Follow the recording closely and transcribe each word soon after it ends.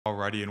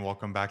Alrighty, and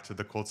welcome back to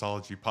the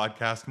Coltsology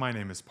podcast. My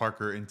name is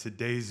Parker. In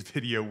today's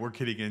video, we're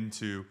getting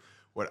into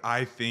what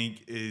I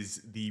think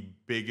is the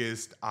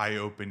biggest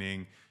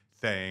eye-opening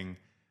thing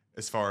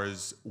as far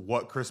as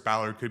what Chris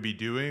Ballard could be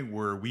doing,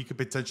 where we could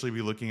potentially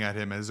be looking at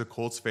him as a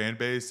Colts fan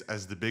base,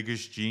 as the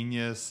biggest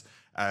genius,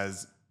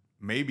 as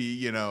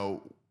maybe,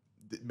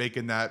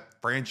 making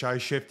that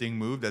franchise-shifting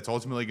move that's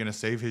ultimately going to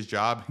save his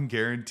job and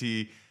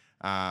guarantee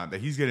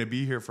that he's going to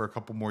be here for a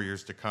couple more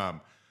years to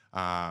come.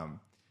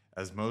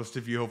 As most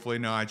of you hopefully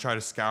know, I try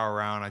to scour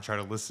around. I try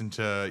to listen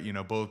to,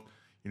 both,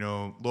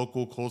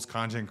 local Colts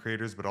content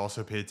creators, but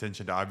also pay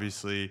attention to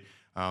obviously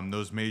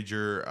those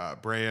major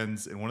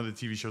brands. And one of the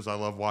TV shows I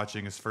love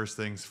watching is First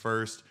Things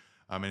First.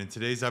 And in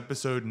today's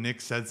episode, Nick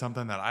said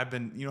something that I've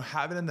been,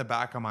 having in the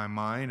back of my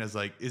mind as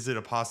like, is it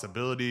a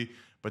possibility?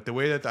 But the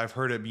way that I've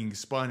heard it being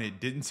spun,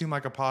 it didn't seem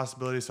like a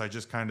possibility. So I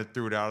just kind of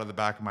threw it out of the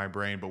back of my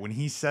brain. But when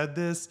he said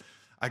this,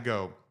 I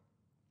go,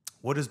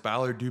 what does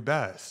Ballard do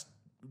best?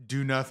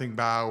 Do nothing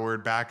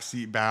Ballard,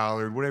 backseat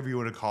Ballard, whatever you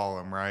want to call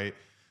him, right?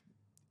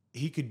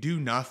 He could do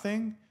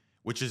nothing,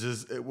 which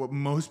is what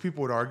most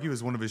people would argue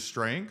is one of his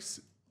strengths,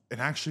 and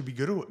actually be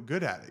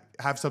good at it,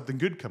 have something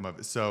good come of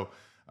it. So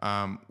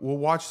we'll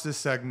watch this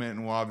segment,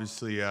 and we'll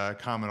obviously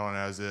comment on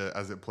it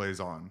as it plays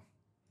on.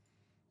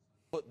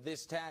 Put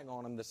this tag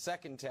on him. The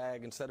second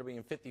tag, instead of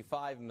being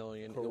 $55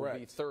 million, Correct.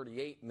 it will be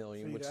 $38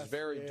 million, which is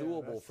very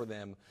doable for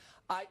them.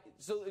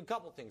 So a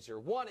couple things here.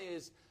 One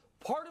is,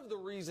 part of the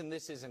reason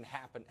this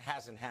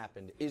hasn't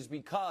happened is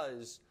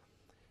because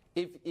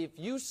if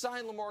you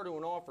sign Lamar to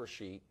an offer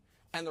sheet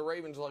and the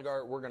Ravens are like, all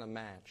right, we're going to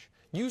match,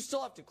 you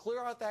still have to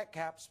clear out that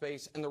cap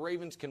space, and the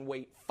Ravens can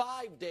wait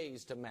 5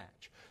 days to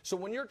match. So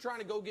when you're trying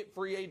to go get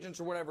free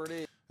agents or whatever it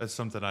is. That's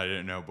something I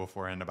didn't know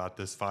beforehand about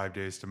this 5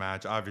 days to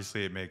match.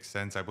 Obviously, it makes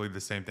sense. I believe the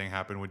same thing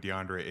happened with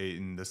DeAndre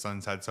Ayton. The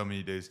Suns had so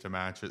many days to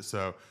match it.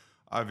 So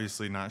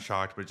obviously not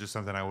shocked, but just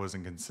something I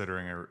wasn't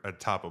considering at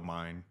top of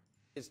mind.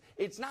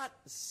 It's not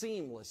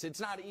seamless.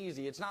 It's not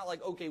easy. It's not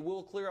like, okay,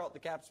 we'll clear out the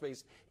cap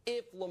space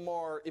if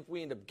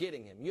we end up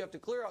getting him. You have to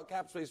clear out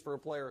cap space for a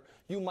player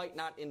you might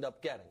not end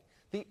up getting.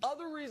 The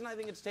other reason I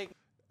think it's taken...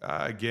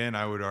 Again,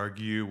 I would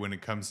argue when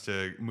it comes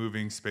to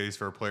moving space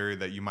for a player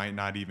that you might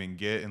not even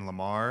get in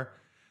Lamar,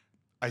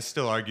 I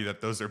still argue that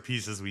those are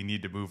pieces we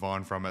need to move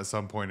on from at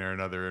some point or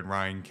another. And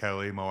Ryan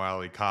Kelly, Mo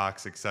Alley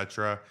Cox,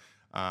 etc.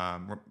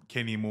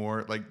 Kenny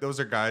Moore, like those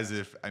are guys.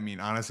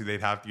 Honestly,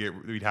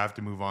 we'd have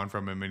to move on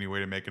from him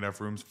anyway to make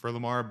enough rooms for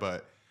Lamar.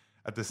 But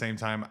at the same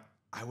time,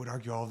 I would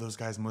argue all of those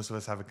guys, most of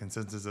us have a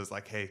consensus as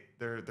like, hey,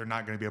 they're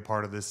not going to be a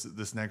part of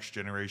this next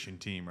generation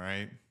team,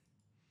 right?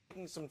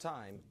 Taking some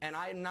time, and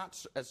I'm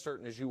not as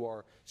certain as you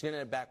are, he's going to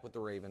end back with the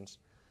Ravens,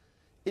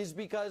 is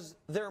because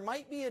there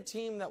might be a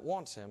team that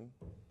wants him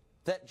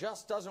that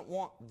just doesn't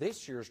want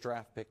this year's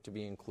draft pick to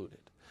be included.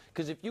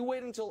 Because if you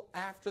wait until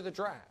after the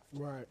draft,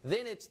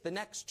 then it's the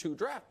next 2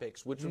 draft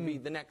picks, which would be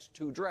the next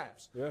 2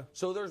 drafts. Yeah.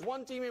 So there's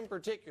one team in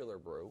particular,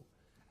 Brew,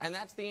 and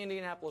that's the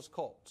Indianapolis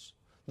Colts.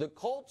 The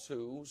Colts,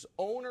 whose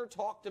owner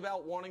talked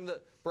about wanting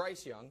the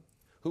Bryce Young,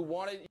 who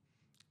wanted...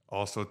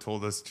 Also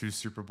told us 2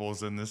 Super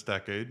Bowls in this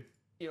decade.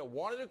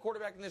 Wanted a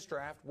quarterback in this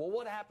draft. Well,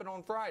 what happened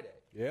on Friday?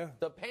 Yeah.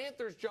 The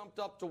Panthers jumped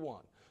up to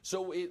 1.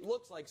 So it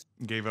looks like...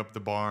 Gave up the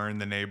barn,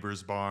 the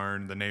neighbor's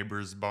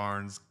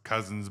barn's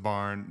cousin's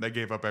barn. They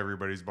gave up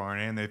everybody's barn,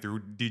 and they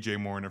threw DJ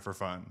Moore in it for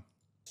fun.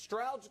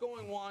 Stroud's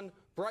going 1,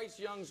 Bryce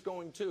Young's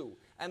going 2,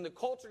 and the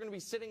Colts are going to be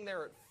sitting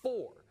there at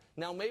 4.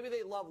 Now, maybe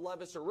they love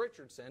Levis or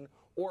Richardson,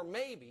 or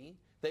maybe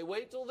they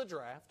wait till the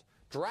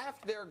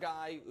draft their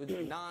guy,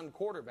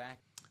 non-quarterback.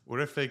 What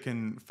if they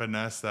can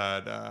finesse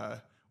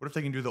that? What if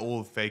they can do the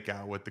old fake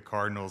out with the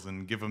Cardinals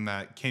and give them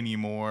that Kenny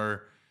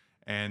Moore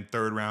and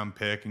 3rd round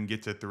pick and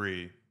get to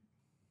 3?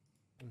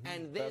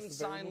 And then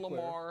sign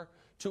Lamar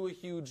to a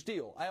huge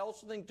deal. I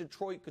also think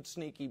Detroit could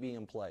sneaky be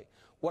in play.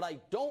 What I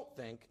don't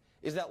think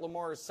is that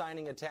Lamar is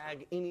signing a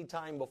tag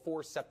anytime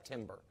before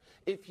September.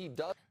 If he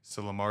does...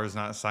 So Lamar is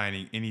not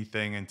signing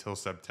anything until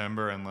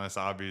September unless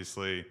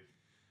obviously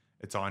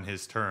it's on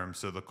his terms.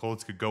 So the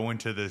Colts could go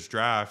into this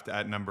draft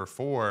at number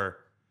 4,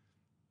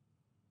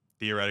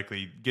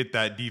 theoretically get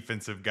that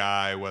defensive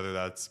guy, whether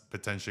that's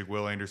potentially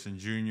Will Anderson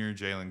Jr.,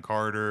 Jalen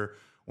Carter,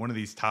 one of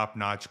these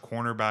top-notch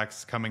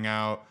cornerbacks coming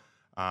out,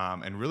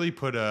 and really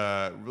put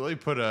a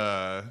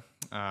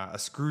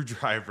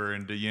screwdriver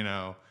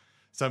into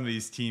some of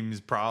these teams'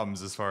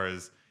 problems as far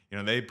as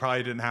they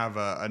probably didn't have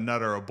a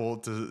nut or a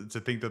bolt to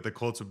think that the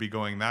Colts would be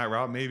going that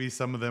route. Maybe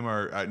some of them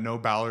know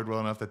Ballard well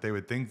enough that they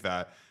would think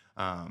that.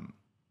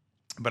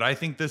 But I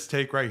think this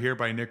take right here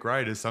by Nick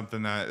Wright is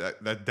something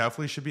that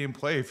definitely should be in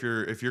play if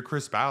you're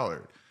Chris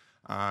Ballard.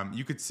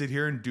 You could sit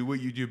here and do what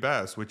you do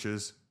best, which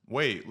is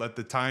wait, let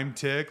the time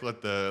tick,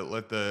 let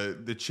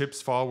the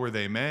chips fall where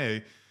they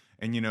may.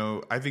 And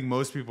I think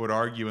most people would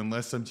argue,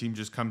 unless some team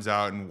just comes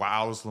out and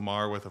wows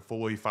Lamar with a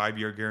fully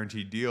 5-year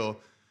guaranteed deal,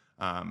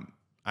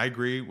 I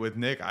agree with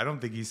Nick. I don't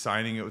think he's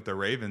signing it with the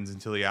Ravens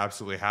until he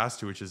absolutely has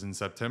to, which is in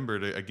September,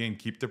 to, again,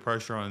 keep the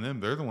pressure on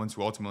them. They're the ones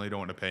who ultimately don't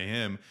want to pay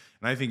him.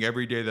 And I think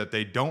every day that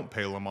they don't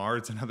pay Lamar,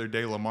 it's another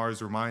day Lamar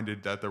is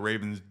reminded that the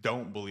Ravens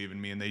don't believe in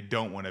me and they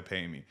don't want to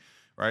pay me,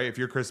 right? If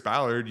you're Chris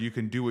Ballard, you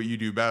can do what you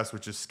do best,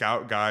 which is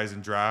scout guys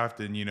and draft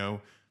and,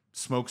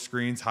 smoke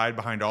screens, hide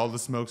behind all the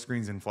smoke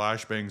screens and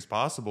flashbangs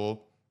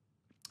possible.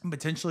 And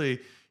potentially,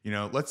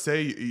 let's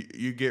say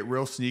you get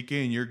real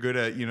sneaky and you're good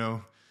at,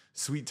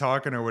 sweet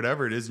talking or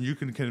whatever it is, and you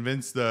can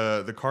convince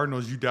the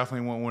Cardinals you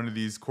definitely want one of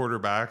these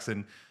quarterbacks,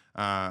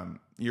 and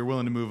you're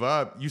willing to move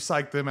up. You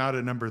psych them out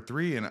at number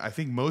 3, and I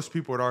think most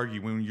people would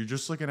argue when you're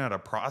just looking at a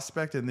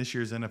prospect in this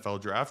year's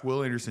NFL draft,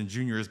 Will Anderson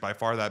Jr. is by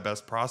far that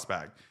best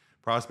prospect.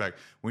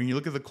 When you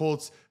look at the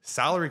Colts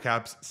salary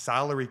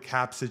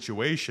cap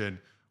situation,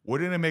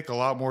 wouldn't it make a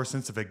lot more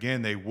sense if,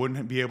 again, they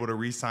wouldn't be able to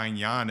re-sign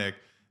Yannick?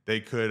 They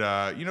could,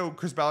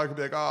 Chris Ballard could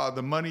be like,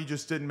 the money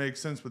just didn't make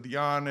sense with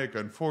Yannick.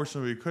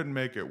 Unfortunately, we couldn't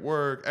make it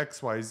work.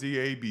 X, Y, Z,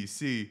 A, B,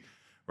 C,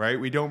 right?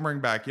 We don't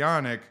bring back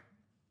Yannick.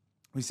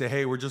 We say,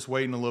 hey, we're just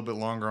waiting a little bit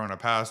longer on a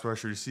pass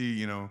rusher to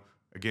see,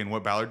 again,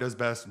 what Ballard does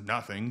best.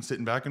 Nothing,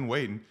 sitting back and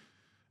waiting.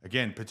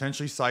 Again,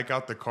 potentially psych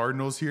out the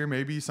Cardinals here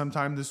maybe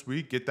sometime this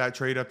week. Get that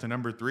trade up to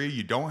number 3.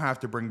 You don't have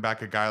to bring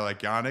back a guy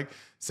like Yannick.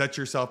 Set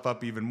yourself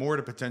up even more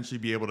to potentially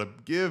be able to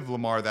give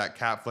Lamar that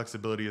cap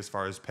flexibility as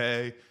far as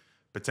pay.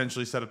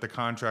 Potentially set up the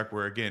contract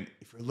where, again,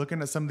 if you're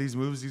looking at some of these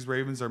moves these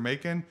Ravens are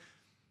making,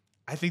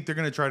 I think they're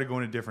going to try to go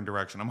in a different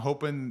direction.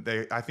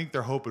 I think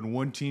they're hoping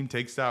one team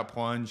takes that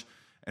plunge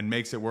and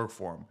makes it work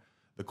for them.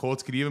 The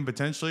Colts could even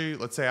potentially,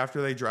 let's say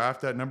after they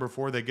draft at number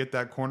 4, they get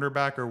that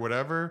cornerback or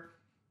whatever,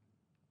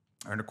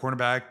 or a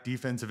cornerback,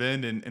 defensive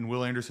end, and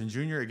Will Anderson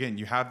Jr. Again,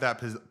 you have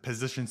that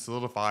position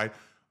solidified.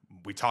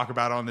 We talk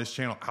about on this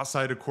channel,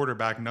 outside of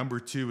quarterback, number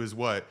 2 is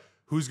what?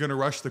 Who's going to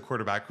rush the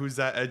quarterback? Who's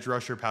that edge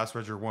rusher, pass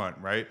rusher 1,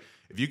 right?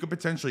 If you could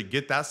potentially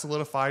get that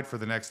solidified for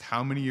the next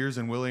how many years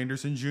in Will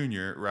Anderson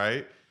Jr.,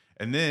 right?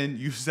 And then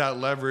use that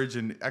leverage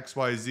and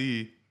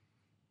XYZ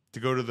to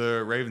go to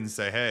the Ravens and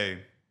say, hey,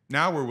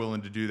 now we're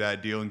willing to do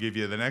that deal and give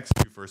you the next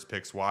 2 first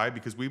picks. Why?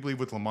 Because we believe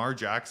with Lamar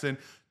Jackson,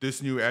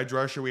 this new edge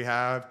rusher we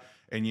have,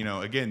 and,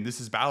 again, this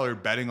is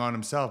Ballard betting on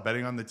himself,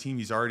 betting on the team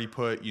he's already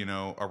put,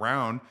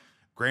 around.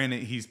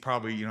 Granted, he's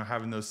probably,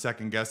 having those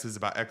second guesses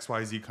about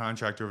XYZ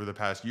contract over the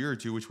past year or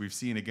 2, which we've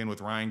seen again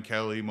with Ryan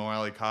Kelly, Mo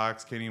Alley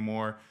Cox, Kenny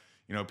Moore,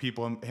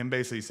 him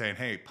basically saying,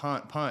 hey,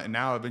 punt. And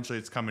now eventually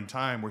it's coming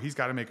time where he's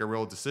got to make a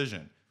real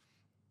decision.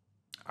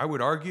 I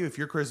would argue if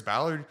you're Chris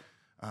Ballard,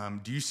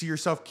 do you see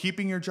yourself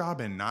keeping your job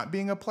and not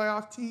being a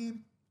playoff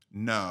team?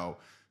 No.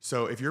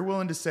 So if you're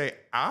willing to say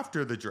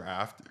after the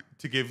draft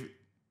to give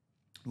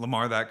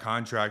Lamar that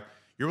contract,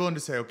 you're willing to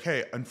say,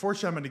 okay,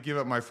 unfortunately, I'm going to give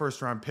up my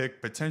first round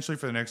pick potentially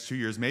for the next 2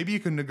 years. Maybe you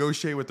can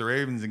negotiate with the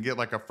Ravens and get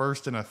like a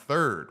first and a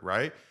third,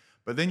 right?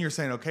 But then you're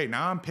saying, okay,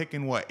 now I'm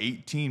picking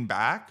 18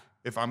 back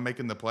if I'm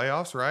making the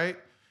playoffs, right?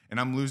 And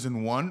I'm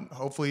losing 1.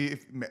 Hopefully,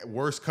 if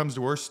worst comes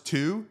to worst,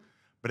 2.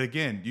 But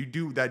again, you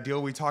do that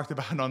deal we talked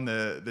about on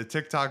the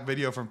TikTok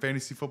video from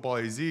Fantasy Football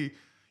AZ. You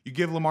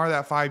give Lamar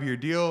that 5-year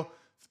deal.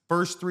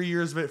 First 3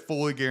 years of it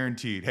fully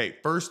guaranteed. Hey,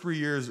 first 3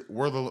 years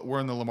we're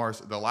in the Lamar.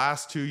 The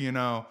last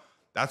 2,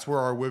 that's where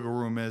our wiggle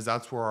room is.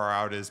 That's where our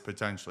out is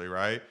potentially,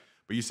 right?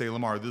 But you say,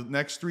 Lamar, the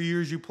next 3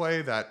 years you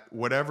play, that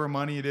whatever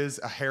money it is,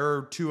 a hair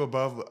or 2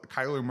 above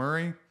Kyler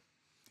Murray,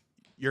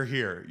 you're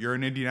here. You're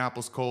an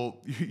Indianapolis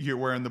Colt. You're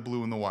wearing the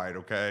blue and the white,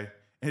 okay?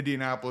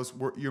 Indianapolis,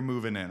 you're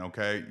moving in,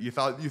 okay? You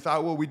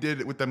thought what we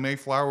did with the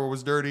Mayflower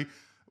was dirty.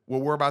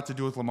 What we're about to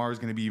do with Lamar is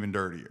going to be even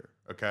dirtier,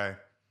 okay?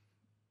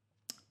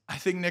 I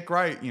think Nick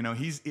Wright,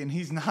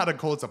 he's not a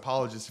Colts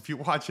apologist. If you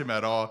watch him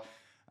at all,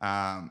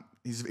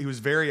 he was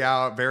very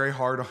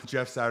hard on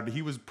Jeff Saturday.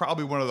 He was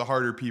probably one of the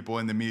harder people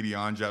in the media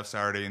on Jeff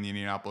Saturday in the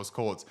Indianapolis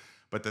Colts.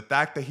 But the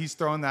fact that he's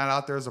throwing that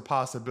out there as a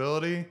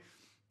possibility,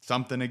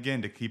 something,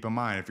 again, to keep in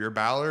mind. If you're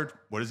Ballard,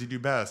 what does he do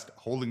best?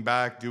 Holding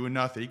back, doing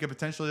nothing. He could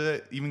potentially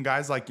let even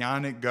guys like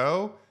Yannick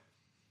go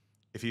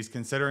if he's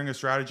considering a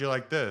strategy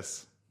like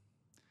this.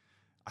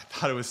 I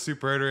thought it was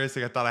super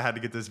interesting. I thought I had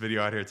to get this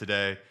video out here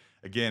today.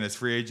 Again, as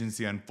free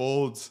agency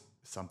unfolds,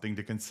 something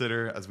to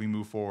consider as we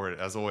move forward.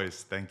 As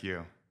always, thank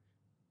you.